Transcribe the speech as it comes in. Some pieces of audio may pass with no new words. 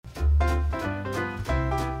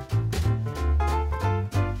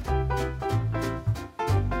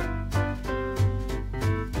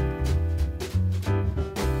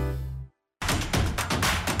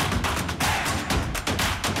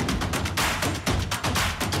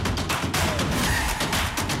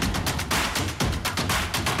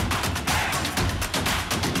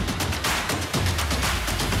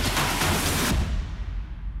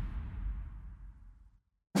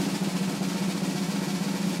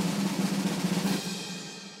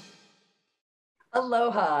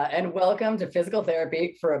Aloha and welcome to Physical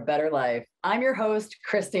Therapy for a Better Life. I'm your host,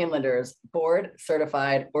 Christine Linders, board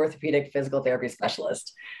certified orthopedic physical therapy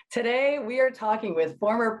specialist. Today, we are talking with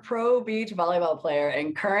former pro beach volleyball player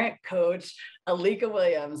and current coach, Alika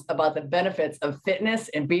Williams, about the benefits of fitness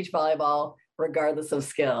in beach volleyball, regardless of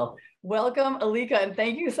skill. Welcome, Alika, and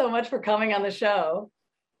thank you so much for coming on the show.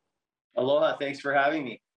 Aloha, thanks for having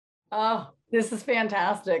me. Oh, this is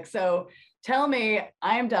fantastic. So tell me,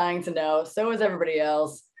 I am dying to know, so is everybody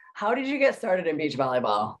else. How did you get started in beach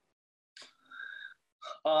volleyball?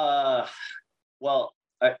 Uh,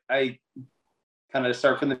 I kind of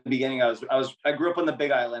start from the beginning. I grew up on the Big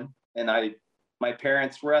Island, and my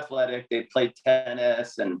parents were athletic. They played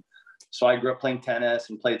tennis, and so I grew up playing tennis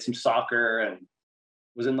and played some soccer and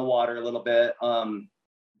was in the water a little bit.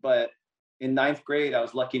 But in ninth grade, I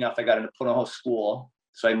was lucky enough I got into Punahou School,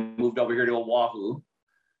 so I moved over here to Oahu.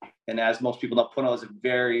 And as most people know, Punahou is a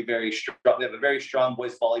very strong. They have a very strong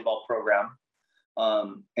boys volleyball program.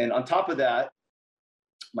 And on top of that,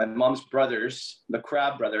 my mom's brothers, the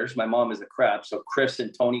Crab brothers, my mom is a Crab, so Chris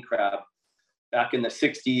and Tony Crab, back in the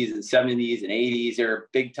 60s and 70s and 80s, they were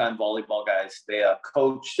big time volleyball guys. They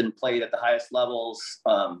coached and played at the highest levels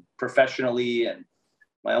professionally. And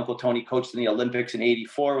my uncle Tony coached in the Olympics in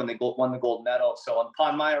 '84 when they won the gold medal. So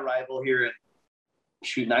upon my arrival here in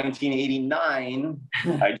 1989,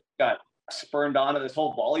 I got spurned onto this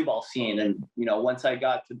whole volleyball scene. And, once I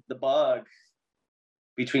got to the bug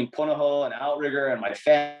between Punahou and Outrigger and my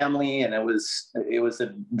family, and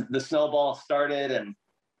the snowball started, and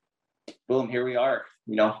boom, here we are,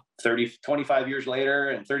 25 years later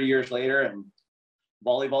and 30 years later, and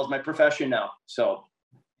volleyball is my profession now. So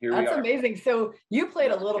here we are. That's amazing. So you played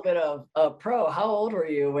a little bit of pro. How old were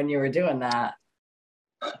you when you were doing that?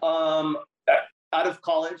 Out of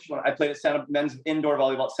college, when I played at men's indoor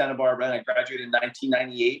volleyball at Santa Barbara, and I graduated in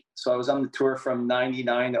 1998. So I was on the tour from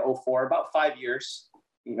 99 to 04, about 5 years.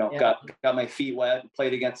 Got my feet wet,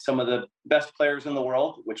 played against some of the best players in the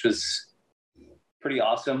world, which was pretty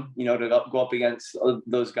awesome, to go up against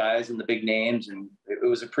those guys and the big names. And it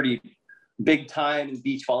was a pretty big time in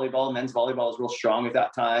beach volleyball. Men's volleyball was real strong at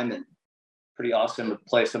that time, and pretty awesome to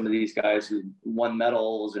play some of these guys who won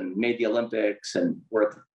medals and made the Olympics and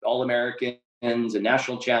were All-Americans and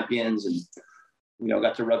national champions, and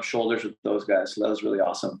got to rub shoulders with those guys. So that was really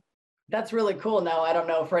awesome. That's really cool. Now, I don't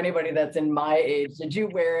know, for anybody that's in my age, did you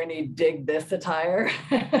wear any dig this attire?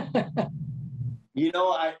 I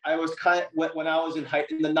was when I was in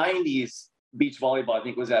the 90s, beach volleyball, I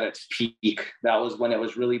think, was at its peak. That was when it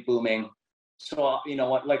was really booming. So,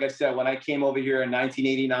 like I said, when I came over here in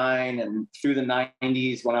 1989 and through the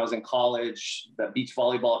 90s, when I was in college, the beach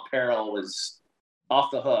volleyball apparel was off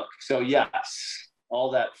the hook. So yes,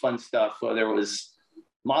 all that fun stuff, whether it was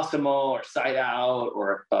Massimo or Side Out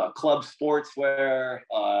or Club Sportswear,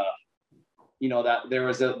 that there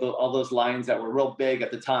was all those lines that were real big at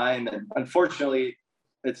the time. And unfortunately,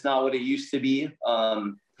 it's not what it used to be.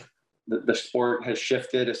 The sport has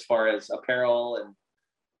shifted as far as apparel, and,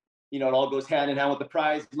 it all goes hand in hand with the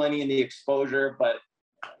prize money and the exposure. But,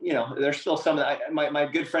 there's still some of that. My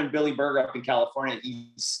good friend, Billy Berger up in California,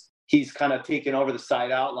 he's kind of taken over the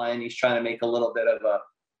Side Out line. He's trying to make a little bit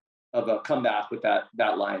of a comeback with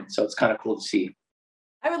that line. So it's kind of cool to see.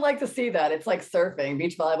 I would like to see that. It's like surfing,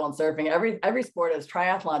 beach volleyball and surfing. Every sport is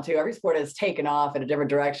triathlon too. Every sport has taken off in a different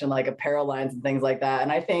direction, like apparel lines and things like that.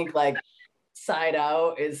 And I think like Side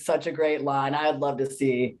Out is such a great line. I'd love to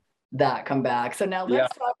see that come back. So now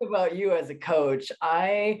let's talk about you as a coach.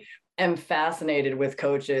 I am fascinated with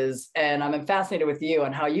coaches, and I'm fascinated with you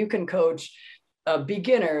on how you can coach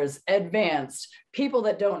beginners, advanced, people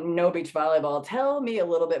that don't know beach volleyball. Tell me a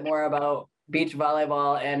little bit more about beach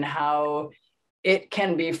volleyball and how it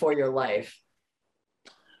can be for your life.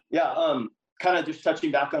 Yeah, kind of just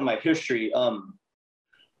touching back on my history,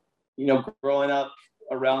 growing up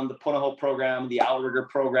around the Punahou program, the Outrigger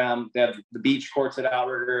program, they have the beach courts at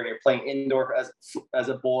Outrigger, and you're playing indoor as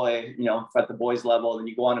a boy, at the boys level, and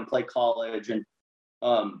you go on and play college. And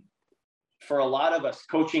for a lot of us,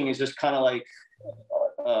 coaching is just kind of like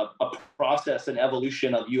a process and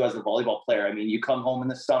evolution of you as a volleyball player. I mean, you come home in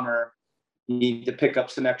the summer, you need to pick up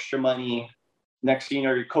some extra money. Next thing you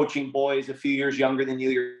know, you're coaching boys a few years younger than you.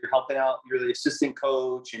 You're helping out. You're the assistant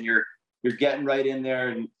coach, and you're getting right in there.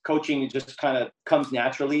 And coaching just kind of comes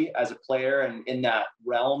naturally as a player, and in that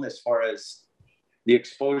realm, as far as the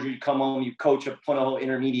exposure. You come home, you coach a Punahou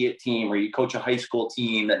intermediate team, or you coach a high school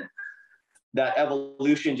team, and that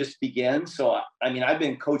evolution just begins. So, I mean, I've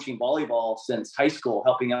been coaching volleyball since high school,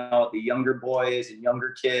 helping out the younger boys and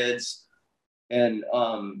younger kids. And,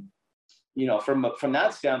 from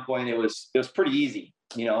that standpoint, it was pretty easy.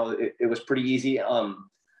 it was pretty easy.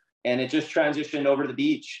 And it just transitioned over to the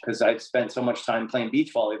beach because I'd spent so much time playing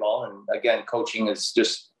beach volleyball. And again, coaching is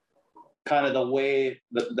just kind of the way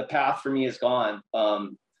the path for me is gone.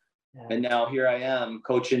 And now here I am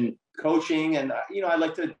coaching. And, I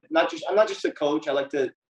like to I'm not just a coach. I like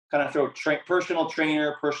to kind of throw personal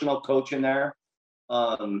trainer, personal coach in there.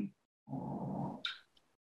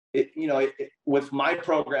 With my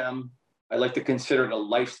program, I like to consider it a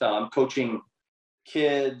lifestyle. I'm coaching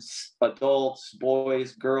kids, adults,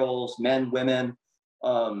 boys, girls, men, women.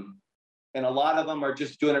 And a lot of them are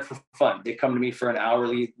just doing it for fun. They come to me for an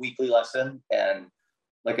hourly, weekly lesson. And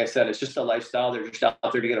like I said, it's just a lifestyle. They're just out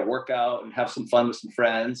there to get a workout and have some fun with some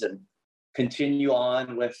friends and continue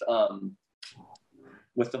on with the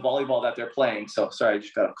volleyball that they're playing. So sorry, I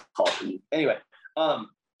just got a call from you. Anyway,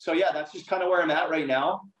 so yeah, that's just kind of where I'm at right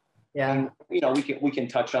now. Yeah. And, we can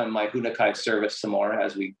touch on my Hunakai service some more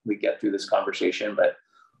as we get through this conversation, but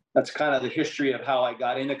that's kind of the history of how I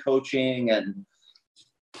got into coaching and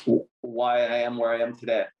why I am where I am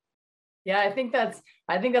today. Yeah, I think that's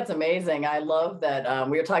amazing. I love that.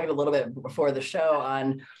 We were talking a little bit before the show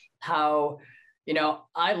on how,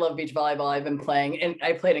 I love beach volleyball. I've been playing and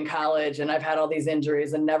I played in college and I've had all these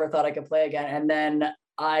injuries and never thought I could play again. And then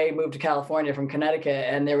I moved to California from Connecticut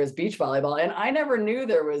and there was beach volleyball and I never knew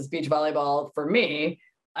there was beach volleyball for me.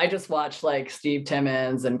 I just watched like Steve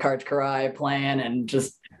Timmons and Karch Karai playing and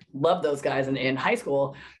just loved those guys in high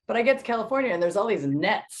school. But I get to California and there's all these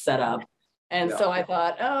nets set up. And so I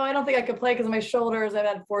thought, I don't think I could play because of my shoulders. I've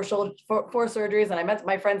had four surgeries. And I met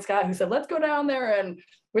my friend Scott who said, let's go down there and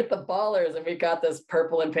with the ballers. And we got this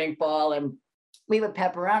purple and pink ball and we would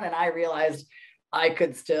pep around. And I realized I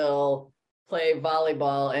could still play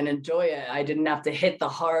volleyball and enjoy it. I didn't have to hit the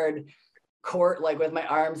hard court like with my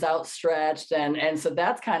arms outstretched. And so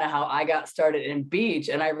that's kind of how I got started in beach.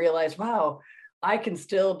 And I realized, wow, I can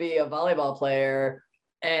still be a volleyball player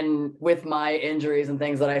and with my injuries and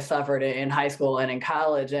things that I suffered in high school and in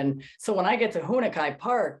college. And so when I get to Hunakai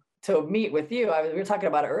Park to meet with you, we were talking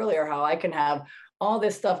about it earlier, how I can have all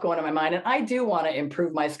this stuff going in my mind. And I do want to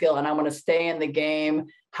improve my skill and I want to stay in the game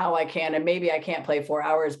how I can. And maybe I can't play 4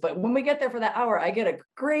 hours, but when we get there for that hour, I get a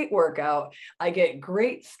great workout. I get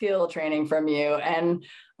great skill training from you. And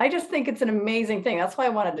I just think it's an amazing thing. That's why I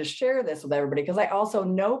wanted to share this with everybody, because I also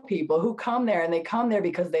know people who come there and they come there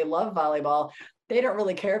because they love volleyball. They don't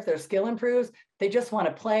really care if their skill improves. They just want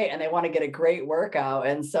to play and they want to get a great workout.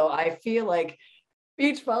 And so I feel like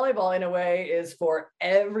beach volleyball in a way is for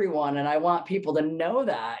everyone. And I want people to know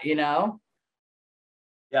that, Yeah.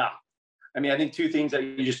 I mean, I think two things that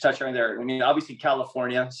you just touched on there. I mean, obviously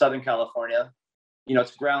California, Southern California,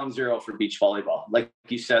 it's ground zero for beach volleyball. Like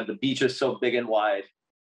you said, the beach is so big and wide.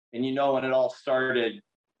 And when it all started,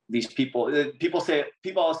 these people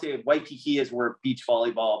always say Waikiki is where beach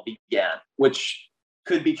volleyball began, which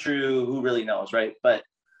could be true. Who really knows, right? But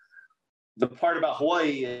the part about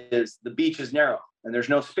Hawaii is the beach is narrow and there's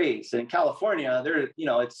no space. And in California,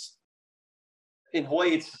 in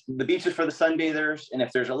Hawaii, the beach is for the sunbathers. And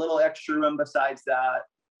if there's a little extra room besides that,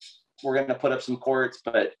 we're going to put up some courts.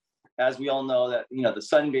 But as we all know that, the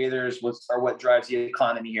sunbathers are what drives the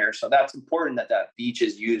economy here. So that's important that beach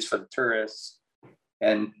is used for the tourists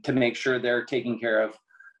and to make sure they're taken care of.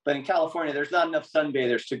 But in California, there's not enough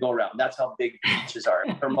sunbathers to go around. That's how big beaches are.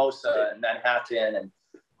 Hermosa and Manhattan. And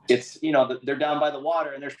it's, they're down by the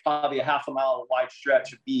water and there's probably a half a mile wide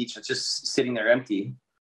stretch of beach that's just sitting there empty.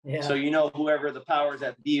 Yeah. So, whoever the powers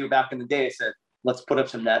that be back in the day said, let's put up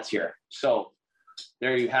some nets here. So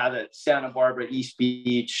there you have it. Santa Barbara, East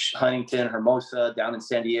Beach, Huntington, Hermosa, down in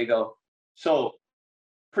San Diego. So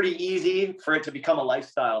pretty easy for it to become a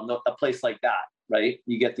lifestyle, a place like that. Right?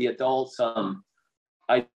 You get the adults.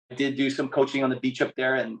 I did do some coaching on the beach up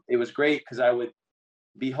there and it was great because I would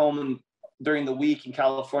be home during the week in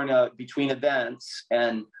California between events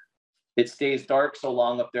and it stays dark so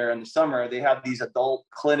long up there in the summer. They have these adult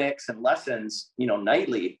clinics and lessons,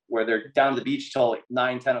 nightly where they're down to the beach till like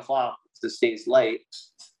 9, 10 o'clock. It stays light.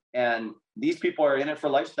 And these people are in it for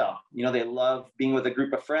lifestyle. They love being with a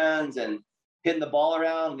group of friends and hitting the ball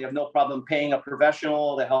around. They have no problem paying a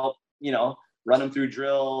professional to help, run them through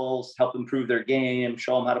drills, help improve their game,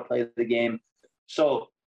 show them how to play the game. So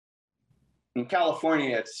in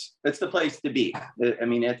California, it's the place to be. I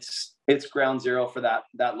mean, it's ground zero for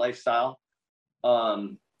that lifestyle.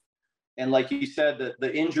 And like you said,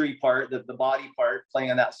 the injury part, the body part,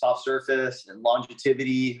 playing on that soft surface and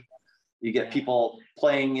longevity, you get people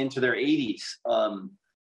playing into their 80s.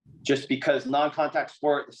 Just because non-contact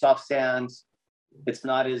sport, the soft sands, it's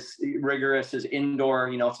not as rigorous as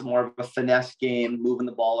indoor. It's more of a finesse game, moving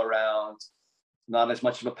the ball around. not as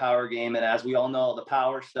much of a power game. And as we all know, the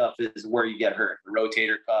power stuff is where you get hurt. The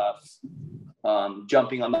rotator cuff,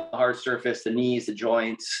 jumping on the hard surface, the knees, the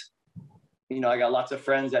joints. I got lots of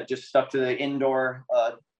friends that just stuck to the indoor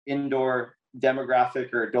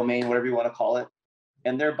demographic or domain, whatever you want to call it,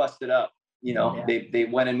 and they're busted up. They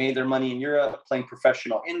went and made their money in Europe playing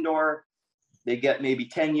professional indoor. They get maybe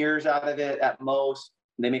 10 years out of it at most.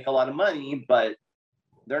 They make a lot of money, but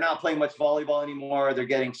they're not playing much volleyball anymore. They're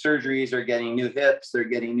getting surgeries, they're getting new hips, they're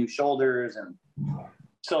getting new shoulders. And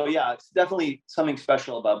so, yeah, it's definitely something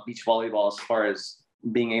special about beach volleyball as far as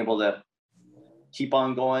being able to keep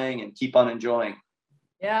on going and keep on enjoying.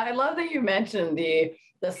 Yeah, I love that you mentioned the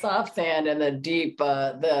soft sand and the deep,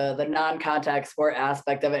 the non-contact sport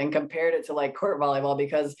aspect of it, and compared it to like court volleyball,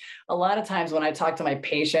 because a lot of times when I talk to my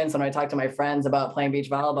patients, when I talk to my friends about playing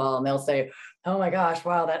beach volleyball, and they'll say, oh my gosh,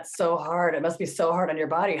 wow, that's so hard. It must be so hard on your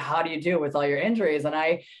body. How do you do it with all your injuries? And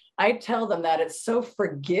I tell them that it's so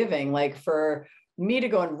forgiving. Like for me to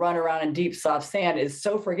go and run around in deep, soft sand is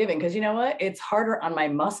so forgiving, because you know what? It's harder on my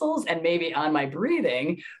muscles and maybe on my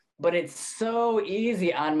breathing, but it's so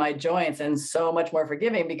easy on my joints and so much more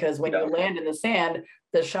forgiving, because when you land in the sand,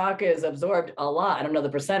 the shock is absorbed a lot. I don't know the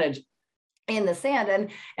percentage in the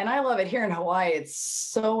sand. And I love it here in Hawaii. It's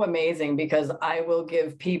so amazing, because I will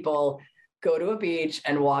give people go to a beach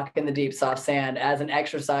and walk in the deep, soft sand as an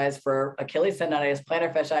exercise for Achilles tendonitis,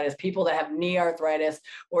 plantar fasciitis, people that have knee arthritis,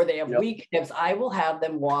 or they have weak hips. I will have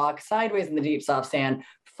them walk sideways in the deep, soft sand,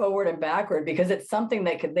 forward and backward, because it's something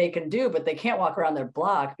that they can do, but they can't walk around their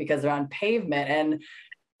block because they're on pavement. And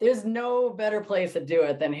there's no better place to do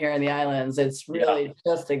it than here in the islands. It's really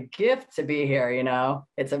just a gift to be here.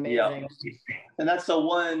 It's amazing. And that's the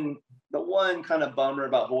one kind of bummer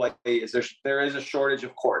about Hawaii is there is a shortage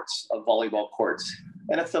of courts, of volleyball courts.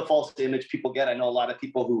 And that's the false image people get. I know a lot of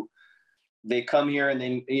people who they come here and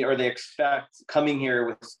they expect coming here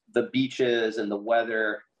with the beaches and the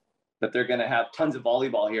weather that they're going to have tons of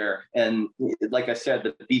volleyball here. And like I said,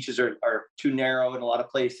 the beaches are too narrow in a lot of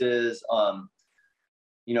places.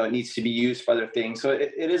 It needs to be used for other things. So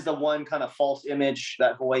it is the one kind of false image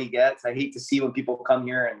that Hawaii gets. I hate to see when people come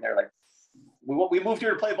here and they're like, we moved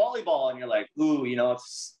here to play volleyball, and you're like, ooh,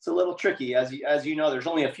 it's a little tricky. As you know, there's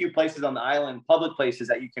only a few places on the island, public places,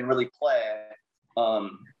 that you can really play.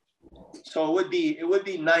 So it would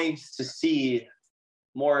be nice to see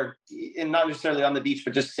more, and not necessarily on the beach,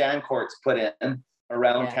 but just sand courts put in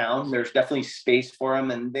around town. There's definitely space for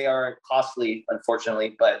them, and they are costly,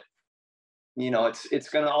 unfortunately. But it's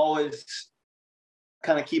going to always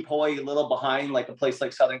kind of keep Hawaii a little behind, like a place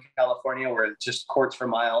like Southern California, where it's just courts for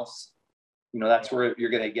miles. That's where you're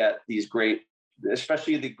going to get these great,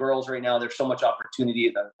 especially the girls right now. There's so much opportunity,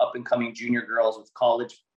 the up and coming junior girls with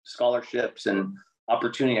college scholarships and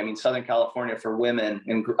opportunity. I mean, Southern California for women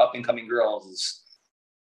and up and coming girls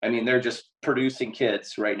they're just producing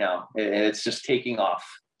kids right now. It's just taking off,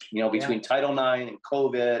 between Title IX and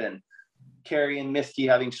COVID and Carrie and Misty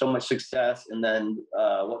having so much success. And then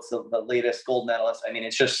what's the latest gold medalist?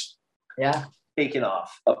 It's just taken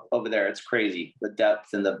off up over there. It's crazy. The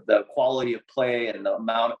depth and the quality of play and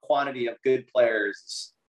the quantity of good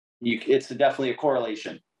players. It's definitely a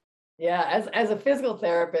correlation. Yeah, as a physical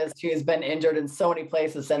therapist who's been injured in so many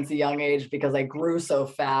places since a young age because I grew so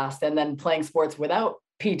fast, and then playing sports without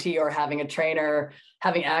PT or having a trainer,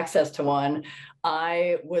 having access to one,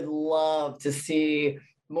 I would love to see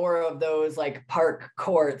more of those like park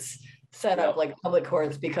courts set up, like public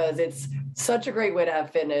courts, because it's such a great way to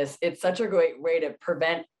have fitness. It's such a great way to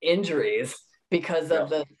prevent injuries because of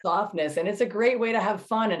the softness. And it's a great way to have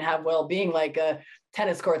fun and have well-being, like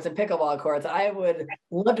tennis courts and pickleball courts. I would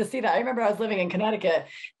love to see that. I remember I was living in Connecticut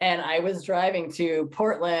and I was driving to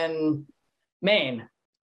Portland, Maine,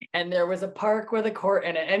 and there was a park with a court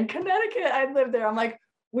in it. And Connecticut, I lived there. I'm like,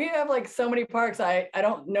 we have like so many parks. I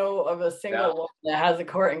don't know of a single one that has a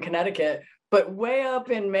court in Connecticut, but way up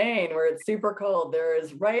in Maine where it's super cold,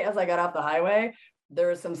 there's, right as I got off the highway,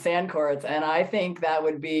 there's some sand courts. And I think that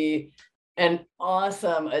would be an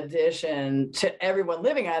awesome addition to everyone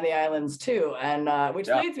living on the islands too. And which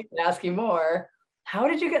leads me to ask you more. How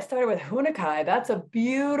did you get started with Hunakai? That's a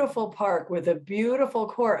beautiful park with a beautiful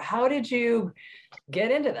court. How did you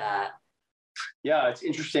get into that? Yeah, it's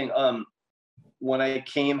interesting. When I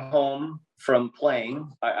came home from playing,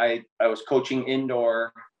 I was coaching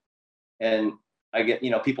indoor, and I get,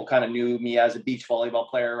 people kind of knew me as a beach volleyball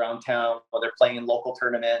player around town, whether playing in local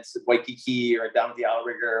tournaments at Waikiki or down at the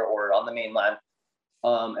Outrigger or on the mainland.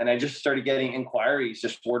 And I just started getting inquiries,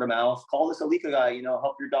 just word of mouth, call this Alika guy,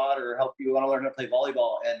 help your daughter, help you want to learn how to play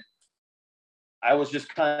volleyball. And I was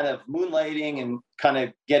just kind of moonlighting and kind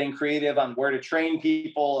of getting creative on where to train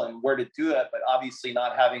people and where to do it, but obviously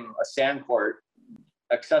not having a sand court,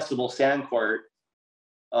 accessible sand court.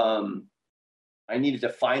 I needed to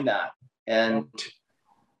find that. And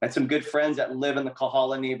I had some good friends that live in the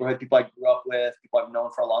Kahala neighborhood, people I grew up with, people I've known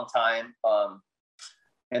for a long time.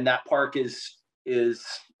 And that park is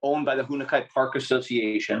owned by the Hunakai Park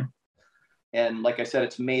Association. And like I said,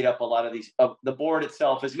 it's made up a lot of these, the board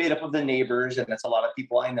itself is made up of the neighbors, and that's a lot of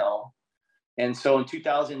people I know. And so in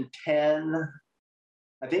 2010,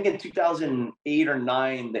 I think in 2008 or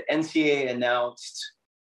 9, the NCAA announced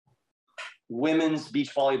women's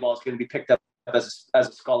beach volleyball is going to be picked up as a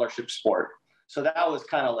scholarship sport. So that was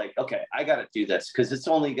kind of like, okay, I got to do this because it's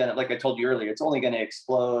only going to, like I told you earlier, it's only going to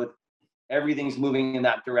explode. Everything's moving in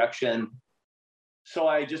that direction. So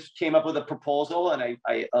I just came up with a proposal, and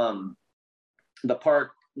I the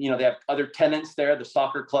park, you know, they have other tenants there, the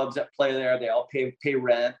soccer clubs that play there, they all pay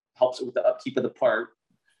rent, helps with the upkeep of the park.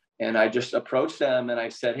 And I just approached them and I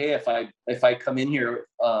said, hey, if I come in here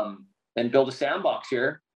and build a sandbox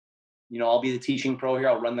here, you know, I'll be the teaching pro here,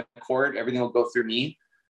 I'll run the court, everything will go through me,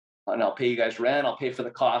 and I'll pay you guys rent, I'll pay for the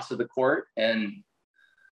cost of the court. And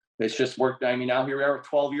it's just worked. I mean, now here we are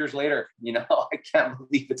 12 years later, you know, I can't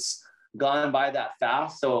believe it's gone by that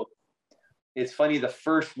fast. So it's funny, the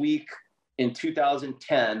first week in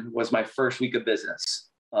 2010 was my first week of business.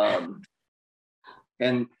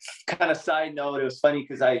 And kind of side note, it was funny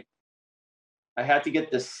because I had to get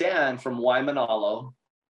the sand from Waimanalo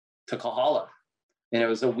to Kahala. And it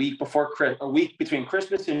was a week between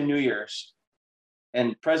Christmas and New Year's.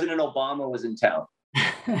 And President Obama was in town.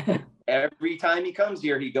 Every time he comes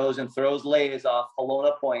here, he goes and throws leis off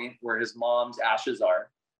Halona Point, where his mom's ashes are.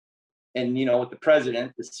 And, you know, with the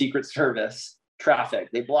president, the Secret Service, traffic,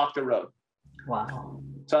 they blocked the road. Wow.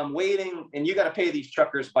 So I'm waiting, and you got to pay these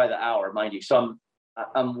truckers by the hour, mind you. So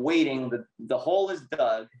I'm waiting. The hole is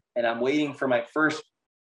dug, and I'm waiting for my first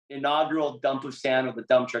inaugural dump of sand with the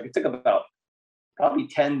dump truck. It took about probably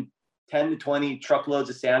 10 to 20 truckloads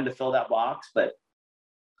of sand to fill that box. But,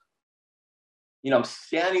 you know, I'm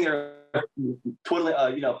standing there twiddling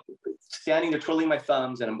my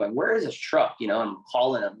thumbs, and I'm going, where is this truck? You know, I'm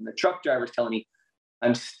calling him. And the truck driver's telling me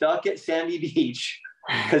I'm stuck at Sandy Beach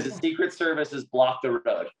because the Secret Service has blocked the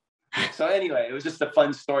road. So anyway, it was just a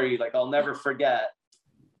fun story. Like, I'll never forget,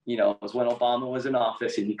 you know, it was when Obama was in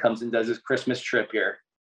office and he comes and does his Christmas trip here,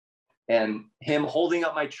 and him holding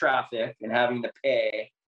up my traffic and having to pay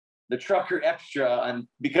the trucker extra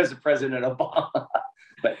because of President Obama.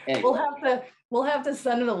 But anyway. We'll have to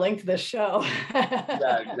send in a link to this show.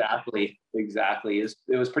 Yeah, exactly.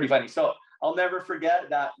 It was pretty funny. So I'll never forget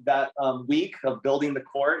that week of building the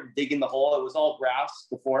court and digging the hole. It was all grass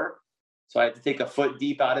before, so I had to take a foot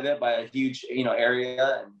deep out of it by a huge, you know,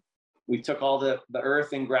 area. And we took all the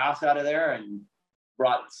earth and grass out of there and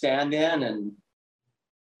brought sand in, and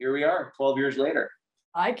here we are 12 years later.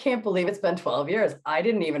 I can't believe it's been 12 years. I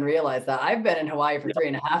didn't even realize that. I've been in Hawaii for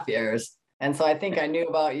 3.5 years. And so I think I knew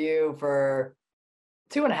about you for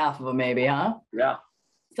 2.5 of them, maybe, huh? Yeah.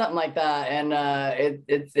 Something like that. And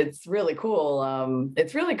it's really cool.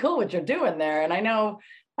 It's really cool what you're doing there. And I know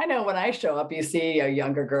when I show up, you see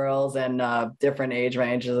younger girls and different age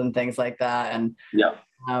ranges and things like that. And yeah.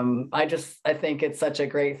 I think it's such a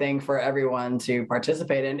great thing for everyone to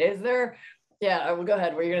participate in. Well, go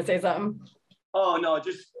ahead. Were you going to say something? Oh, no,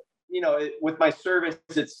 just, you know, with my service,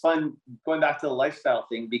 it's fun going back to the lifestyle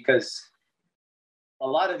thing, because a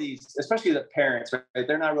lot of these, especially the parents, right,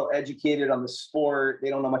 they're not real educated on the sport. They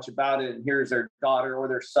don't know much about it. And here's their daughter or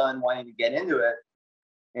their son wanting to get into it.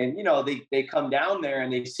 And, you know, they come down there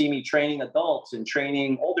and they see me training adults and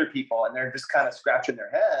training older people, and they're just kind of scratching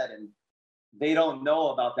their head, and they don't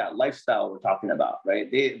know about that lifestyle we're talking about, right?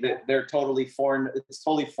 They're totally foreign. It's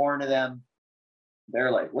totally foreign to them.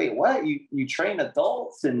 They're like, wait, what? You train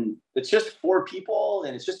adults and it's just 4 people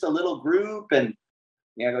and it's just a little group? And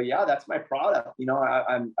I go, yeah, that's my product. You know,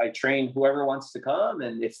 I train whoever wants to come.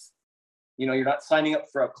 And if, you know, you're not signing up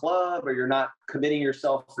for a club or you're not committing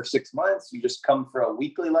yourself for 6 months, you just come for a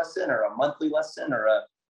weekly lesson or a monthly lesson or a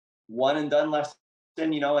one and done lesson,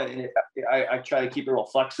 you know, and I try to keep it real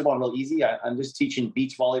flexible and real easy. I'm just teaching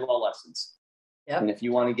beach volleyball lessons. Yep. And if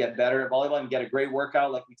you want to get better at volleyball and get a great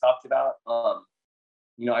workout, like we talked about,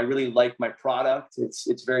 you know, I really like my product.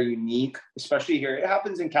 It's very unique, especially here. It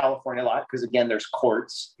happens in California a lot because, again, there's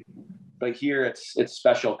courts, but here it's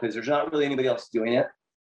special because there's not really anybody else doing it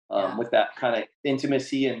with that kind of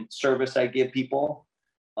intimacy and service I give people.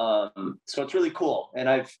 So it's really cool. And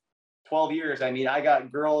I've 12 years. I mean, I got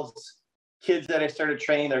kids that I started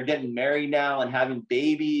training. They're getting married now and having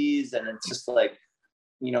babies, and it's just like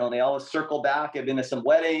they always circle back. I've been to some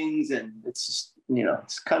weddings, and it's just,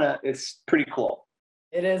 it's pretty cool.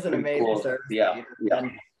 It is an Pretty amazing cool. service. Yeah.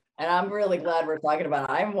 And I'm really glad we're talking about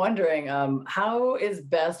it. I'm wondering, how is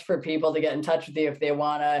best for people to get in touch with you if they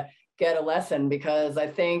want to get a lesson? Because I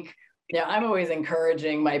think, I'm always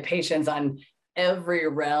encouraging my patients on every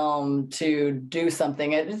realm to do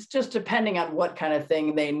something. It's just depending on what kind of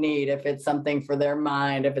thing they need. If it's something for their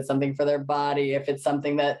mind, if it's something for their body, if it's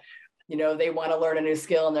something that, they want to learn a new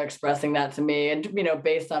skill and they're expressing that to me, and,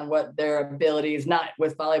 based on what their abilities, not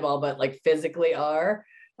with volleyball, but like physically are.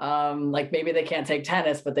 Like maybe they can't take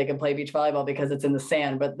tennis, but they can play beach volleyball because it's in the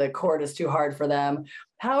sand, but the court is too hard for them.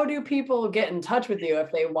 How do people get in touch with you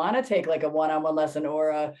if they want to take like a one-on-one lesson,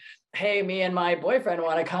 or hey, me and my boyfriend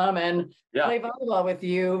want to come and play volleyball with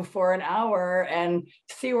you for an hour and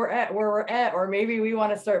see where we're at, or maybe we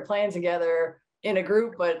want to start playing together in a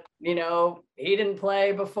group, but he didn't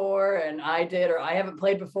play before and I did, or I haven't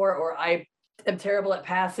played before, or I am terrible at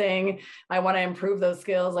passing. I want to improve those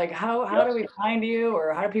skills. Like how do we find you,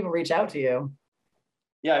 or how do people reach out to you?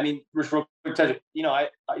 Yeah, I mean,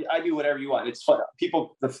 I do whatever you want. It's fun.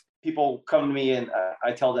 People come to me and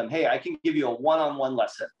I tell them, hey, I can give you a one-on-one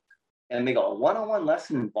lesson. And they go, a one-on-one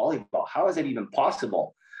lesson in volleyball? How is that even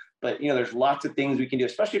possible? But, there's lots of things we can do,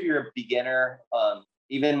 especially if you're a beginner.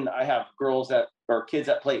 Even I have kids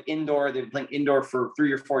that play indoor. They've been playing indoor for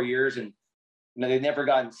 3 or 4 years, and they've never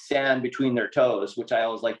gotten sand between their toes, which I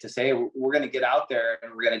always like to say, we're going to get out there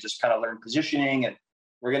and we're going to just kind of learn positioning, and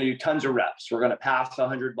we're going to do tons of reps. We're going to pass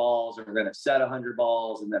 100 balls, and we're going to set 100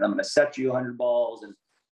 balls, and then I'm going to set you 100 balls, and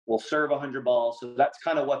we'll serve 100 balls. So that's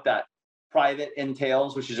kind of what that private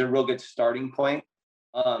entails, which is a real good starting point.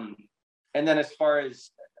 And then as far as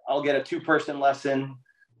I'll get a 2-person lesson,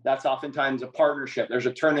 that's oftentimes a partnership. There's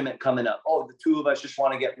a tournament coming up. Oh, the 2 of us just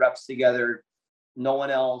want to get reps together. No one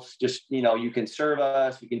else, just, you can serve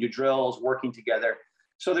us, we can do drills, working together.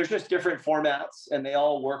 So there's just different formats, and they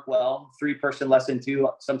all work well. 3-person lesson too.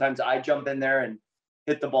 Sometimes I jump in there and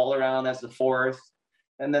hit the ball around as the 4th.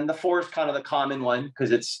 And then the 4 is kind of the common one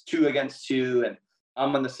because it's 2 against 2, and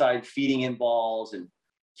I'm on the side feeding in balls and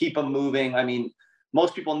keep them moving. I mean,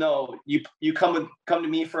 most people know you come to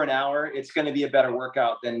me for an hour, it's going to be a better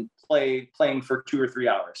workout than playing for 2 or 3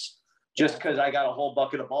 hours. Just because I got a whole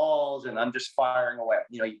bucket of balls and I'm just firing away.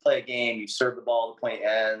 You play a game, you serve the ball, the point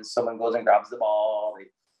ends, someone goes and grabs the ball, they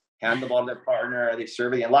hand the ball to their partner, they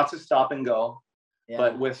serve it, and lots of stop and go. Yeah.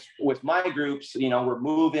 But with my groups, we're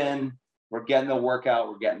moving, we're getting the workout,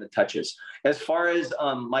 we're getting the touches. As far as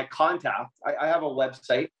my contact, I have a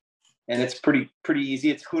website, and it's pretty easy.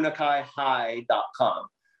 It's hunakai.com.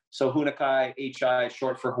 So Hunakai, HI,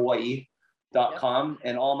 short for Hawaii.com.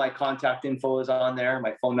 And all my contact info is on there,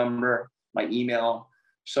 my phone number, my email.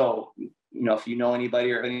 So, if you know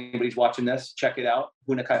anybody or if anybody's watching this, check it out,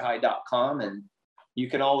 hunakaihi.com. And you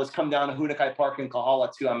can always come down to Hunakai Park in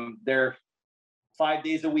Kahala too. I'm there 5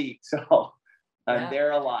 days a week. So I'm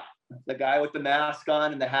there a lot. The guy with the mask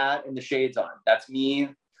on and the hat and the shades on. That's me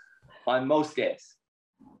on most days.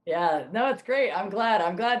 Yeah, no, it's great. I'm glad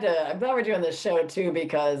we're doing this show too,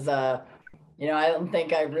 because I don't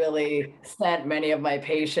think I've really sent many of my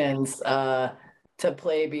patients to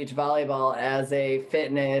play beach volleyball as a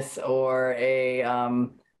fitness or a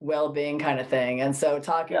well-being kind of thing. And so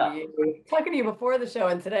talking to you before the show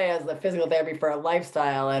and today as the physical therapy for a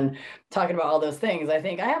lifestyle and talking about all those things, I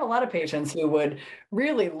think I have a lot of patients who would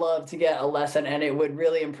really love to get a lesson, and it would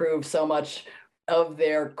really improve so much of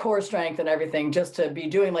their core strength and everything, just to be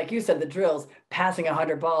doing, like you said, the drills, passing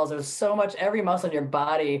 100 balls. There's so much, every muscle in your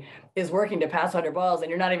body is working to pass 100 balls, and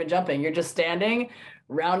you're not even jumping. You're just standing,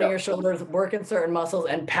 rounding your shoulders, working certain muscles,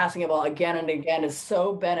 and passing a ball again and again is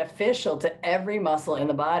so beneficial to every muscle in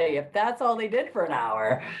the body. If that's all they did for an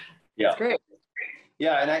hour, it's great.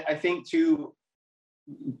 Yeah, and I think too,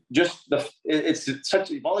 just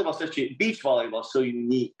beach volleyball is so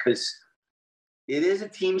unique because it is a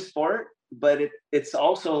team sport, but it's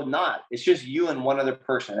also not. It's just you and one other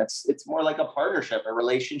person. It's more like a partnership, a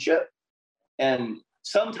relationship, and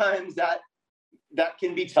sometimes that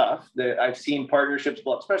can be tough. I've seen partnerships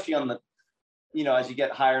blow up, especially on the, as you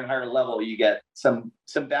get higher and higher level, you get some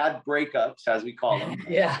bad breakups, as we call them.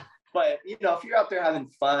 Yeah. But if you're out there having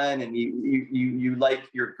fun and you like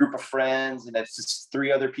your group of friends, and it's just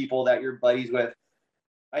 3 other people that you're buddies with,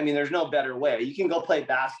 I mean, there's no better way. You can go play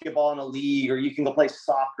basketball in a league, or you can go play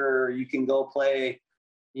soccer, or you can go play,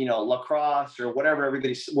 lacrosse or whatever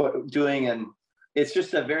everybody's doing. And it's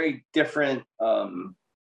just a very different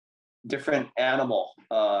animal.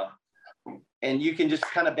 And you can just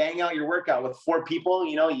kind of bang out your workout with 4 people,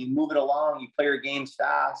 you move it along, you play your games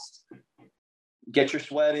fast, get your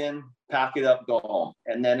sweat in, pack it up, go home.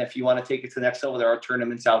 And then if you want to take it to the next level, there are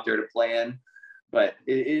tournaments out there to play in. But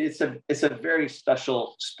it's a very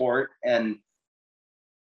special sport, and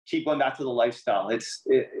keep going back to the lifestyle.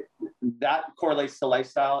 That correlates to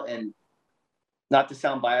lifestyle, and not to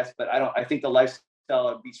sound biased, but I think the lifestyle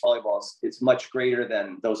of beach volleyball is much greater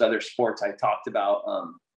than those other sports I talked about.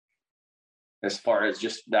 As far as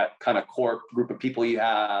just that kind of core group of people you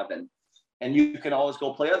have, and you can always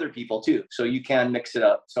go play other people too. So you can mix it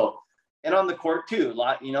up. So, and on the court too,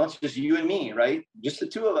 it's just you and me, right? Just the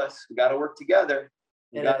two of us. We got to work together.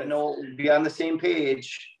 You got to be on the same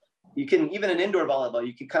page. You can, even in indoor volleyball,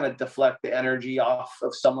 you can kind of deflect the energy off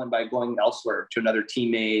of someone by going elsewhere to another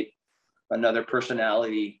teammate, another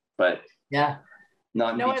personality, but not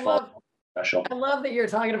in beach volleyball. Special. I love that you're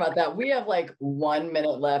talking about that. We have like 1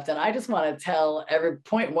 minute left, and I just want to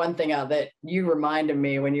point one thing out that you reminded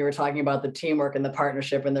me when you were talking about the teamwork and the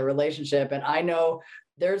partnership and the relationship. And I know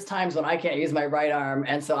there's times when I can't use my right arm,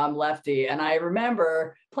 and so I'm lefty. And I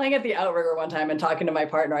remember playing at the outrigger one time and talking to my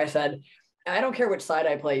partner. I said, I don't care which side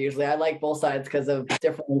I play usually. I like both sides because of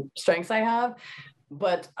different strengths I have.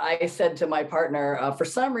 But I said to my partner, for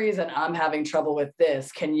some reason, I'm having trouble with this.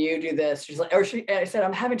 Can you do this? She's like, I said,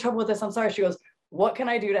 I'm having trouble with this. I'm sorry. She goes, what can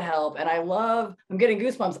I do to help? And I'm getting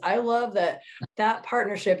goosebumps. I love that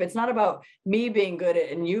partnership. It's not about me being good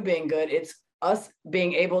and you being good. It's us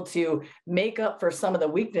being able to make up for some of the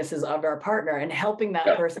weaknesses of our partner and helping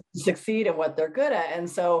that person succeed in what they're good at. And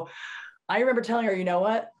so I remember telling her, you know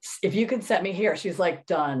what, if you can set me here, she's like,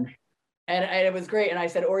 done. And it was great. And I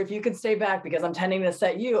said, or if you could stay back because I'm tending to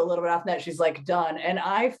set you a little bit off net. She's like, done. And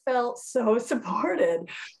I felt so supported.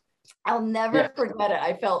 I'll never forget it.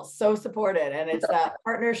 I felt so supported. And it's that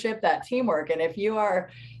partnership, that teamwork. And if you are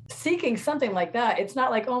seeking something like that, it's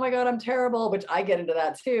not like, oh my God, I'm terrible, which I get into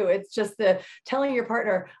that too. It's just telling your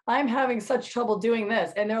partner, I'm having such trouble doing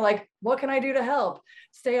this. And they're like, what can I do to help?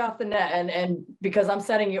 Stay off the net. And because I'm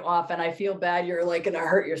setting you off and I feel bad, you're like going to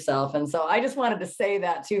hurt yourself. And so I just wanted to say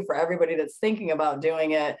that too, for everybody that's thinking about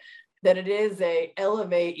doing it, that it is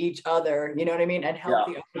elevate each other, you know what I mean? And help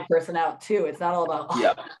the other person out too. It's not all about,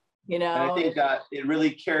 you know. And I think that it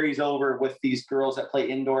really carries over with these girls that play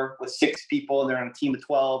indoor with 6 people and they're on a team of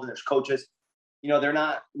 12 and there's coaches. You know, they're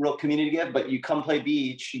not real communicative, but you come play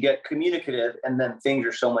beach, you get communicative, and then things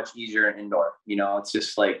are so much easier in indoor. You know, it's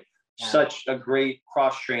just like such a great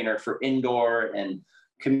cross trainer for indoor and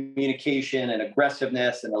communication and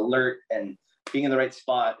aggressiveness and alert and being in the right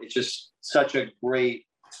spot. It's just such a great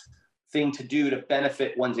thing to do to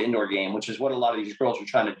benefit one's indoor game, which is what a lot of these girls are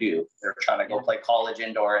trying to do. They're trying to go play college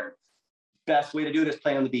indoor, and best way to do it is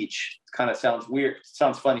playing on the beach. It kind of sounds weird,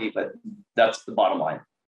 sounds funny, but that's the bottom line.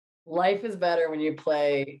 Life is better when you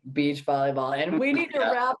play beach volleyball. And we need to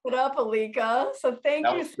wrap it up, Alika. So thank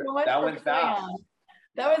you so much for coming on.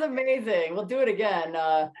 That was amazing. We'll do it again.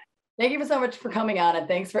 Thank you so much for coming on, and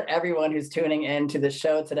thanks for everyone who's tuning in to the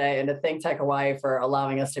show today, and to Think Tech Hawaii for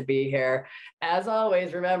allowing us to be here. As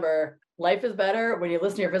always, remember, life is better when you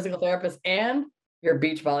listen to your physical therapist and your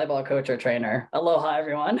beach volleyball coach or trainer. Aloha,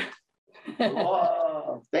 everyone.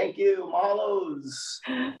 Aloha. Thank you. Malos.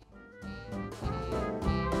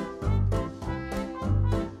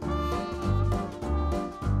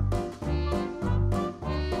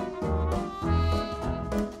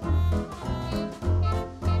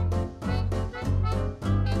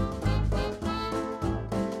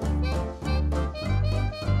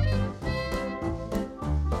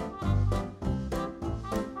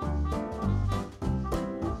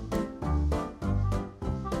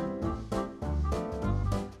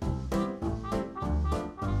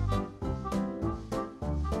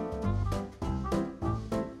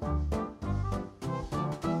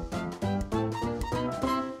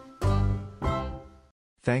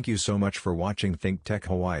 Thank you so much for watching Think Tech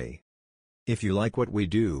Hawaii. If you like what we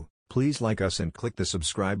do, please like us and click the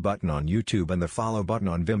subscribe button on YouTube and the follow button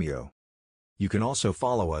on Vimeo. You can also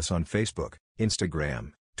follow us on Facebook,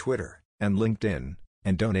 Instagram, Twitter, and LinkedIn,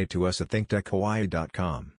 and donate to us at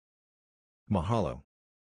thinktechhawaii.com. Mahalo.